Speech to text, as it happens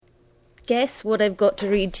Guess what I've got to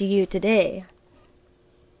read to you today?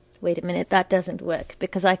 Wait a minute, that doesn't work,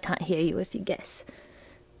 because I can't hear you if you guess.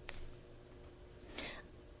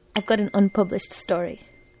 I've got an unpublished story.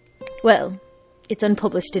 Well, it's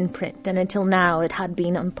unpublished in print, and until now it had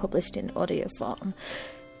been unpublished in audio form.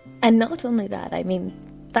 And not only that, I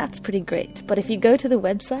mean, that's pretty great, but if you go to the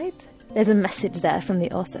website, there's a message there from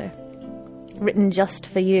the author, written just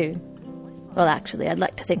for you. Well, actually, I'd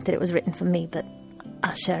like to think that it was written for me, but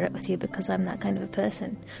I'll share it with you because I'm that kind of a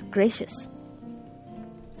person. Gracious.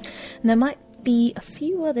 And there might be a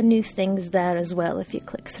few other new things there as well if you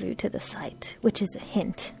click through to the site, which is a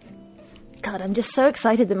hint. God, I'm just so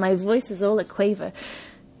excited that my voice is all a quaver,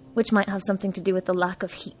 which might have something to do with the lack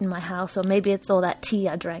of heat in my house, or maybe it's all that tea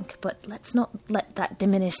I drank, but let's not let that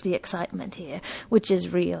diminish the excitement here, which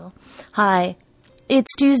is real. Hi,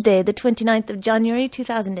 it's Tuesday, the 29th of January,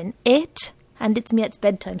 2008, and it's Miette's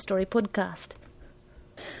Bedtime Story Podcast.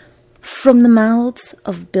 From the Mouths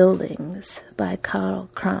of Buildings by Karl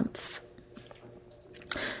Krampf.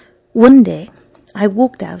 One day, I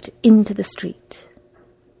walked out into the street.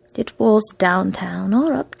 It was downtown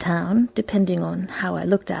or uptown, depending on how I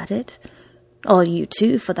looked at it, or you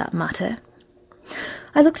too, for that matter.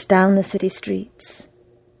 I looked down the city streets.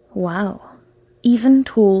 Wow, even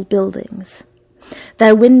tall buildings.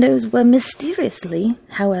 Their windows were mysteriously,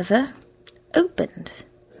 however, opened.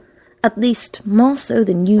 At least more so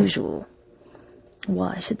than usual.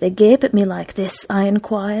 Why should they gape at me like this, I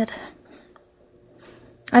inquired.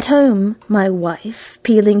 At home, my wife,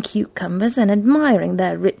 peeling cucumbers and admiring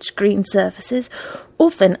their rich green surfaces,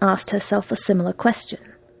 often asked herself a similar question.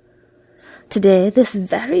 Today, this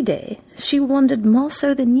very day, she wondered more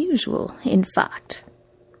so than usual, in fact.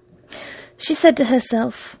 She said to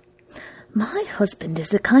herself, "My husband is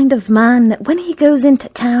the kind of man that when he goes into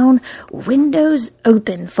town, windows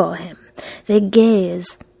open for him. They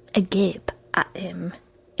gaze, agape at him.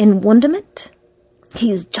 In wonderment,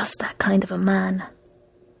 he is just that kind of a man."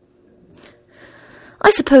 I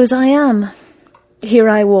suppose I am. Here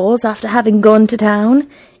I was, after having gone to town,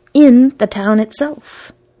 in the town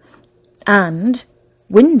itself. And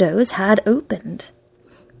windows had opened.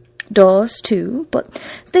 Doors, too, but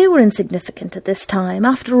they were insignificant at this time.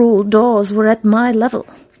 After all, doors were at my level.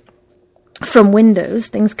 From windows,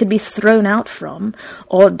 things could be thrown out from,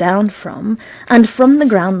 or down from, and from the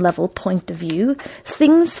ground level point of view,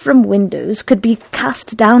 things from windows could be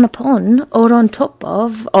cast down upon, or on top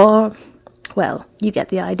of, or... well, you get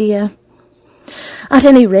the idea. At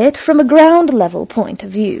any rate, from a ground level point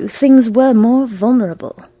of view, things were more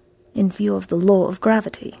vulnerable, in view of the law of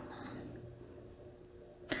gravity.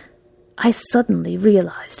 I suddenly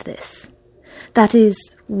realized this. That is,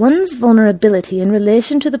 one's vulnerability in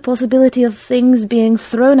relation to the possibility of things being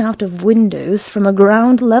thrown out of windows from a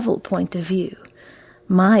ground level point of view.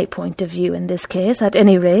 My point of view in this case, at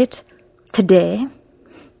any rate, today.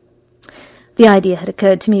 The idea had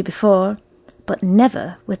occurred to me before, but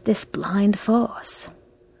never with this blind force.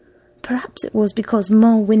 Perhaps it was because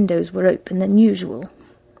more windows were open than usual.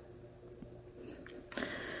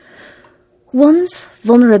 One's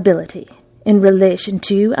vulnerability in relation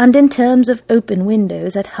to and in terms of open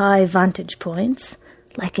windows at high vantage points,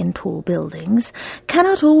 like in tall buildings,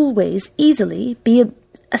 cannot always easily be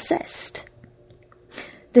assessed.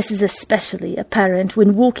 This is especially apparent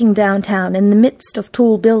when walking downtown in the midst of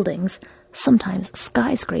tall buildings, sometimes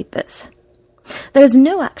skyscrapers. There is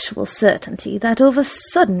no actual certainty that of a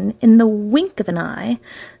sudden, in the wink of an eye,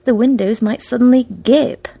 the windows might suddenly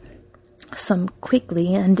gape, some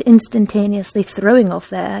quickly and instantaneously throwing off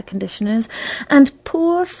their air conditioners, and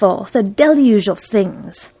pour forth a deluge of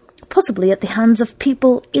things, possibly at the hands of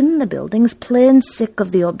people in the buildings plain sick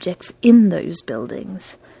of the objects in those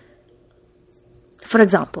buildings. For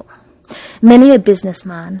example, many a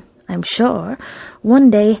businessman, I'm sure, one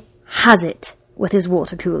day has it with his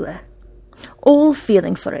water cooler. All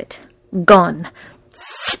feeling for it, gone.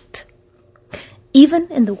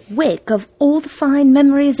 Even in the wake of all the fine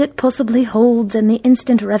memories it possibly holds and the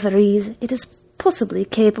instant reveries it is possibly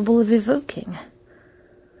capable of evoking.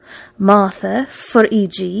 Martha, for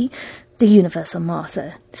e.g., the universal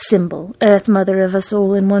Martha, symbol, earth mother of us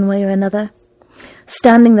all in one way or another,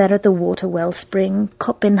 standing there at the water wellspring,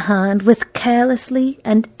 cup in hand, with carelessly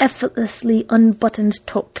and effortlessly unbuttoned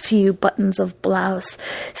top few buttons of blouse,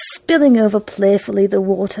 spilling over playfully the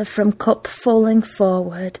water from cup falling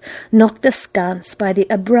forward, knocked askance by the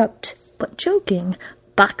abrupt, but joking,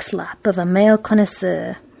 backslap of a male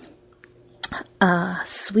connoisseur. Ah,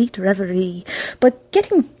 sweet reverie, but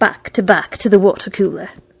getting back to the water cooler.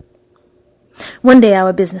 One day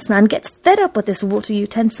our businessman gets fed up with this water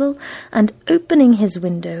utensil, and opening his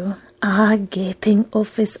window, our gaping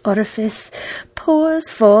office orifice pours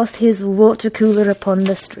forth his water-cooler upon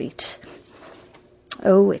the street.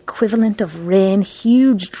 Oh, equivalent of rain,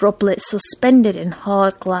 huge droplets suspended in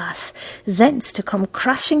hard glass, thence to come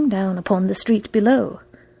crashing down upon the street below,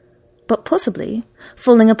 but possibly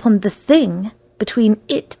falling upon the thing between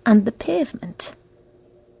it and the pavement.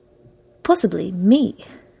 Possibly me.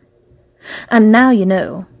 And now you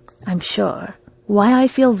know, I'm sure, why I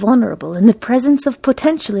feel vulnerable in the presence of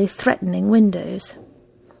potentially threatening windows.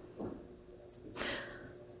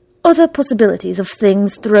 Other possibilities of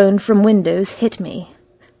things thrown from windows hit me.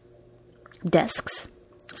 Desks,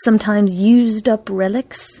 sometimes used-up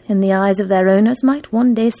relics in the eyes of their owners, might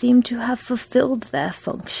one day seem to have fulfilled their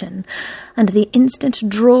function, and the instant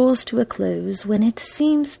draws to a close when it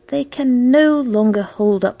seems they can no longer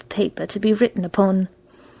hold up paper to be written upon,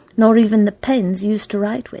 nor even the pens used to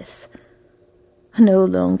write with. No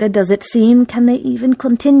longer, does it seem, can they even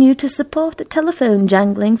continue to support a telephone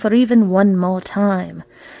jangling for even one more time.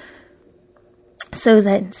 So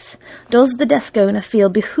thence, does the desk owner feel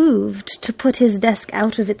behooved to put his desk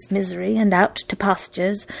out of its misery and out to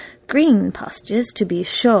pastures, green pastures to be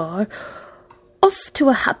sure, off to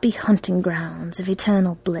a happy hunting grounds of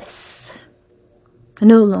eternal bliss.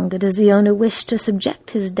 No longer does the owner wish to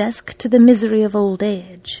subject his desk to the misery of old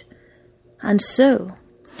age. And so,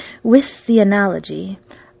 with the analogy,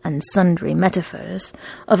 and sundry metaphors,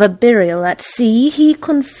 of a burial at sea, he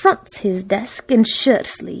confronts his desk in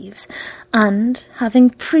shirt-sleeves, and, having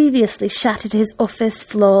previously shattered his office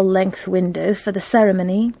floor-length window for the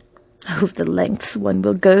ceremony, the lengths one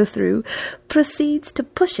will go through, proceeds to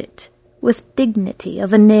push it, with dignity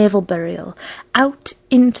of a naval burial, out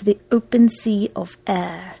into the open sea of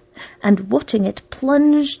air, and watching it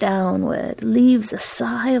plunge downward leaves a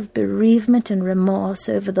sigh of bereavement and remorse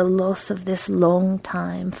over the loss of this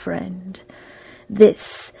long-time friend.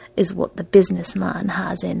 This is what the businessman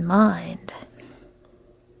has in mind.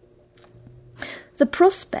 The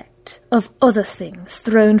prospect of other things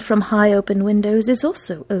thrown from high open windows is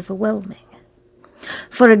also overwhelming.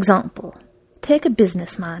 For example, take a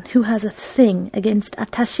businessman who has a thing against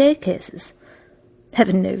attaché cases.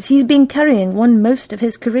 Heaven knows he's been carrying one most of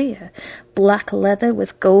his career, black leather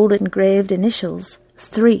with gold-engraved initials,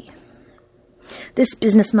 3. This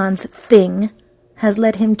businessman's thing has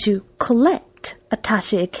led him to collect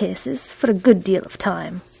attaché cases for a good deal of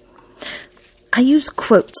time. I use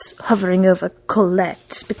quotes hovering over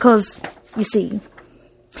collect because, you see,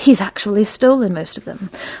 he's actually stolen most of them,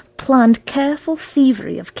 planned careful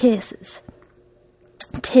thievery of cases,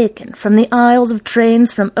 taken from the aisles of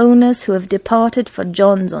trains from owners who have departed for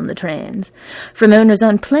Johns on the trains, from owners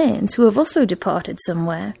on planes who have also departed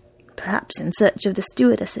somewhere, perhaps in search of the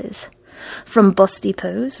stewardesses, from bus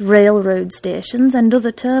depots, railroad stations, and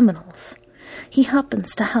other terminals. He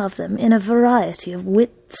happens to have them in a variety of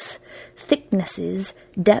widths, thicknesses,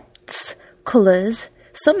 depths, colours,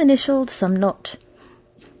 some initialed, some not.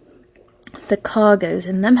 The cargoes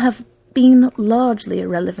in them have been largely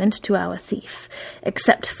irrelevant to our thief,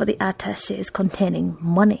 except for the attachés containing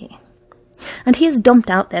money, and he has dumped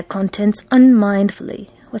out their contents unmindfully,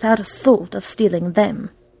 without a thought of stealing them.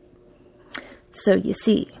 So you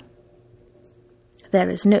see, there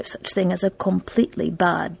is no such thing as a completely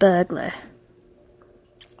bad burglar.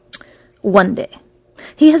 One day,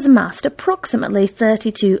 he has amassed approximately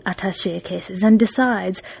 32 attaché cases and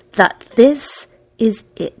decides that this is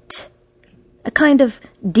it. A kind of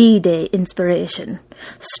D-Day inspiration.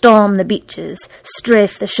 Storm the beaches,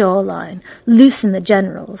 strafe the shoreline, loosen the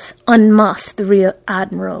generals, unmask the rear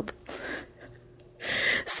admiral.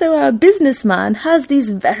 So our businessman has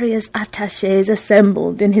these various attachés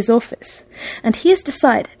assembled in his office, and he has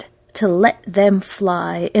decided to let them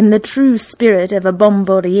fly in the true spirit of a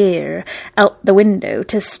bombardier out the window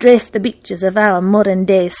to strafe the beaches of our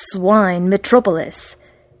modern-day swine metropolis.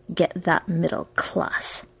 Get that middle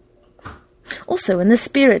class. Also in the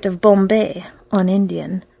spirit of Bombay, on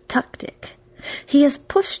Indian, tactic, he has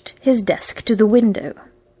pushed his desk to the window,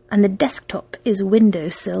 and the desktop is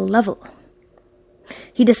windowsill level.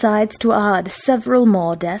 He decides to add several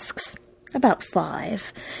more desks, about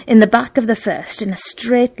 5, in the back of the first in a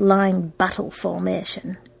straight-line battle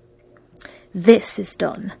formation. This is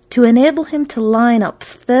done to enable him to line up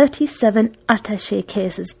 37 attaché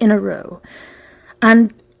cases in a row,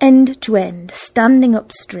 and end to end, standing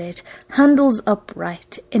up straight, handles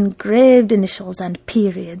upright, engraved initials and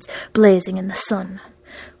periods blazing in the sun,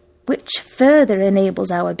 which further enables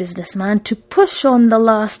our businessman to push on the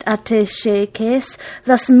last attaché case,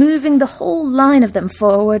 thus moving the whole line of them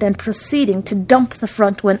forward and proceeding to dump the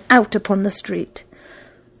front one out upon the street.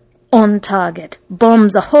 On target,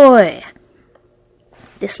 bombs ahoy!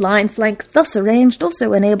 This line flank thus arranged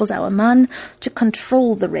also enables our man to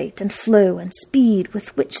control the rate and flow and speed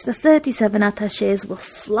with which the 37 attachés will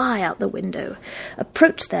fly out the window,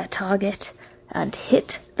 approach their target, and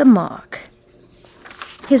hit the mark.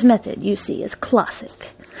 His method, you see, is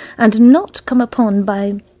classic, and not come upon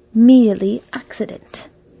by merely accident.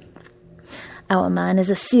 Our man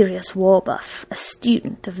is a serious war buff, a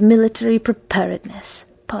student of military preparedness,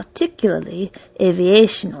 particularly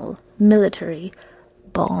aviational military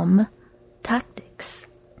bomb tactics.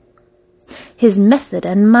 His method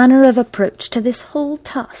and manner of approach to this whole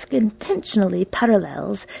task intentionally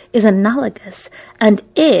parallels, is analogous, and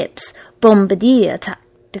apes bombardier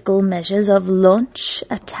tactical measures of launch,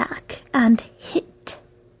 attack, and hit.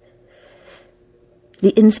 The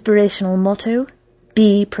inspirational motto,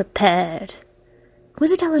 "Be prepared,"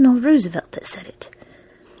 was it Eleanor Roosevelt that said it?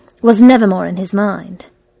 Was never more in his mind.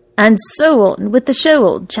 And so on with the show,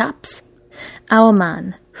 old chaps. Our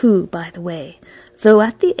man, who, by the way, though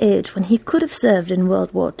at the age when he could have served in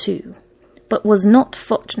World War II, but was not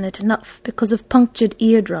fortunate enough because of punctured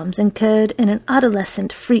eardrums incurred in an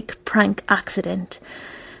adolescent freak prank accident.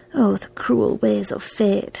 Oh, the cruel ways of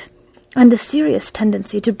fate, and a serious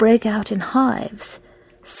tendency to break out in hives,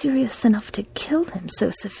 serious enough to kill him,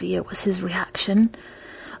 so severe was his reaction,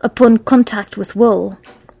 upon contact with wool,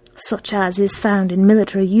 such as is found in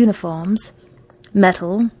military uniforms,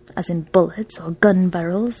 metal, as in bullets or gun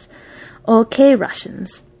barrels, or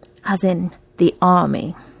K-rations, as in the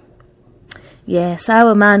army. Yes,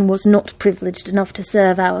 our man was not privileged enough to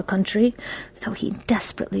serve our country, though he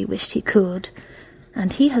desperately wished he could,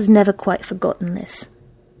 and he has never quite forgotten this.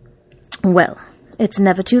 Well, it's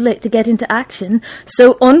never too late to get into action,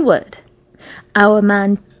 so onward! Our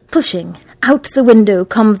man pushing. Out the window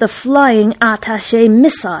come the flying attaché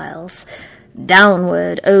missiles.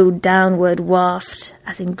 Downward, oh downward waft,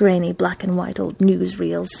 as in grainy black and white old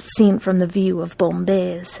newsreels seen from the view of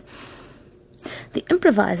Bombays. The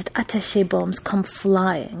improvised attaché bombs come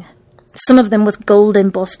flying, some of them with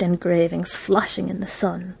gold-embossed engravings flashing in the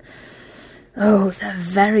sun. Oh, the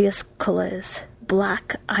various colours,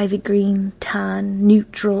 black, ivy green, tan,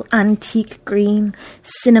 neutral, antique green,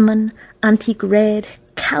 cinnamon, antique red,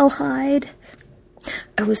 cowhide.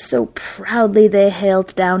 Oh, so proudly they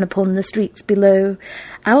hailed down upon the streets below.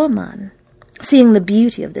 Our man, seeing the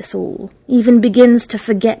beauty of this all, even begins to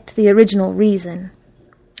forget the original reason,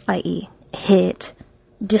 i.e., hate,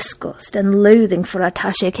 disgust, and loathing for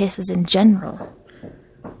attaché cases in general,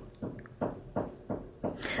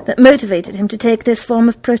 that motivated him to take this form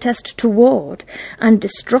of protest toward and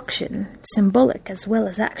destruction, symbolic as well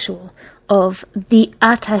as actual, of the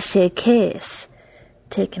attaché case,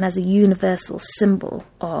 taken as a universal symbol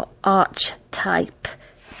or archetype.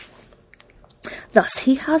 Thus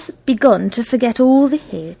he has begun to forget all the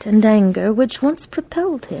hate and anger which once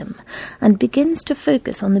propelled him, and begins to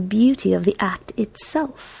focus on the beauty of the act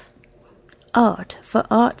itself. Art for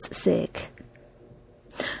art's sake.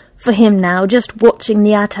 For him now, just watching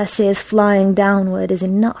the attachés flying downward is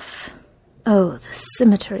enough. Oh, the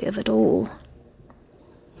symmetry of it all.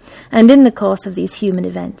 And in the course of these human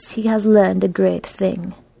events he has learned a great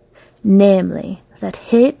thing, namely that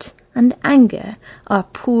hate and anger are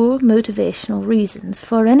poor motivational reasons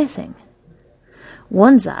for anything.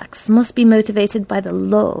 One's acts must be motivated by the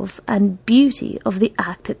love and beauty of the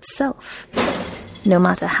act itself, no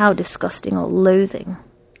matter how disgusting or loathing.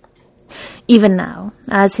 Even now,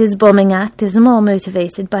 as his bombing act is more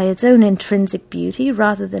motivated by its own intrinsic beauty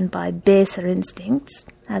rather than by baser instincts,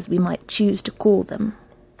 as we might choose to call them.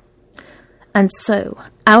 And so,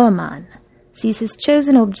 our man sees his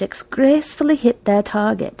chosen objects gracefully hit their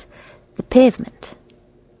target, the pavement.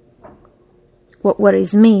 What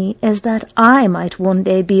worries me is that I might one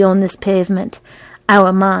day be on this pavement,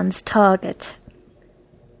 our man's target.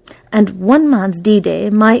 And one man's D-Day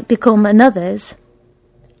might become another's,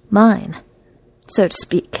 mine, so to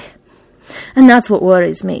speak. And that's what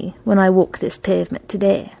worries me when I walk this pavement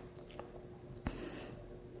today.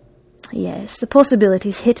 Yes, the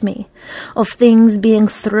possibilities hit me, of things being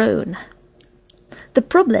thrown. The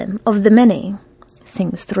problem of the many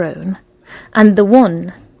things thrown, and the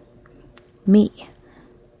one, me.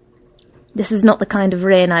 This is not the kind of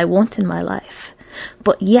rain I want in my life,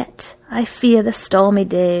 but yet I fear the stormy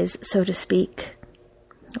days, so to speak.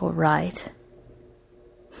 Or right.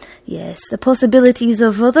 Yes, the possibilities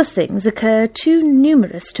of other things occur too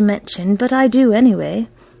numerous to mention, but I do anyway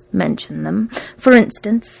mention them. For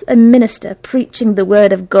instance, a minister preaching the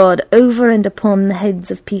word of God over and upon the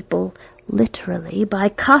heads of people, literally, by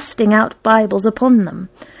casting out Bibles upon them.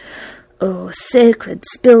 Oh, sacred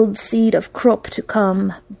spilled seed of crop to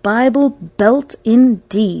come, Bible belt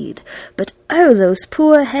indeed, but oh, those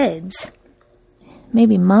poor heads,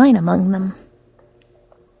 maybe mine among them.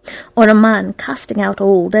 Or a man casting out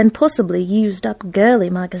old and possibly used up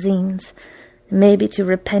girly magazines, maybe to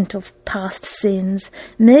repent of past sins,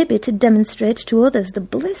 maybe to demonstrate to others the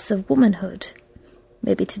bliss of womanhood,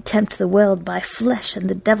 maybe to tempt the world by flesh and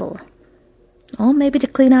the devil, or maybe to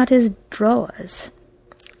clean out his drawers.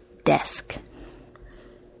 Desk.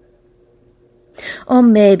 Or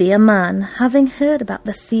maybe a man, having heard about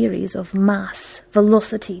the theories of mass,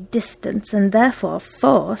 velocity, distance, and therefore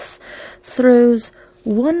force, throws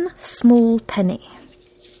one small penny.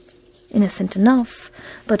 Innocent enough,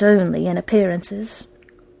 but only in appearances.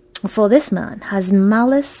 For this man has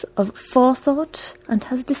malice of forethought and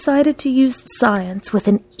has decided to use science with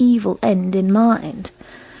an evil end in mind.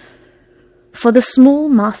 For the small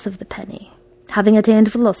mass of the penny, having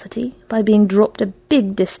attained velocity by being dropped a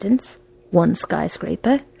big distance, one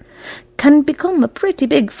skyscraper, can become a pretty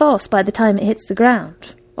big force by the time it hits the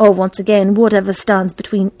ground, or once again whatever stands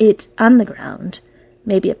between it and the ground,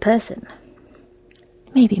 maybe a person,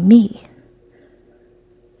 maybe me.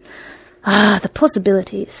 Ah, the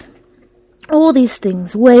possibilities. All these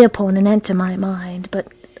things weigh upon and enter my mind, but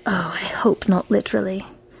oh, I hope not literally.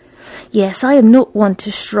 Yes, I am not one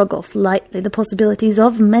to shrug off lightly the possibilities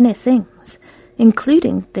of many things,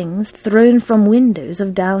 including things thrown from windows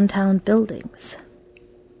of downtown buildings.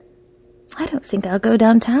 I don't think I'll go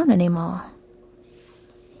downtown anymore.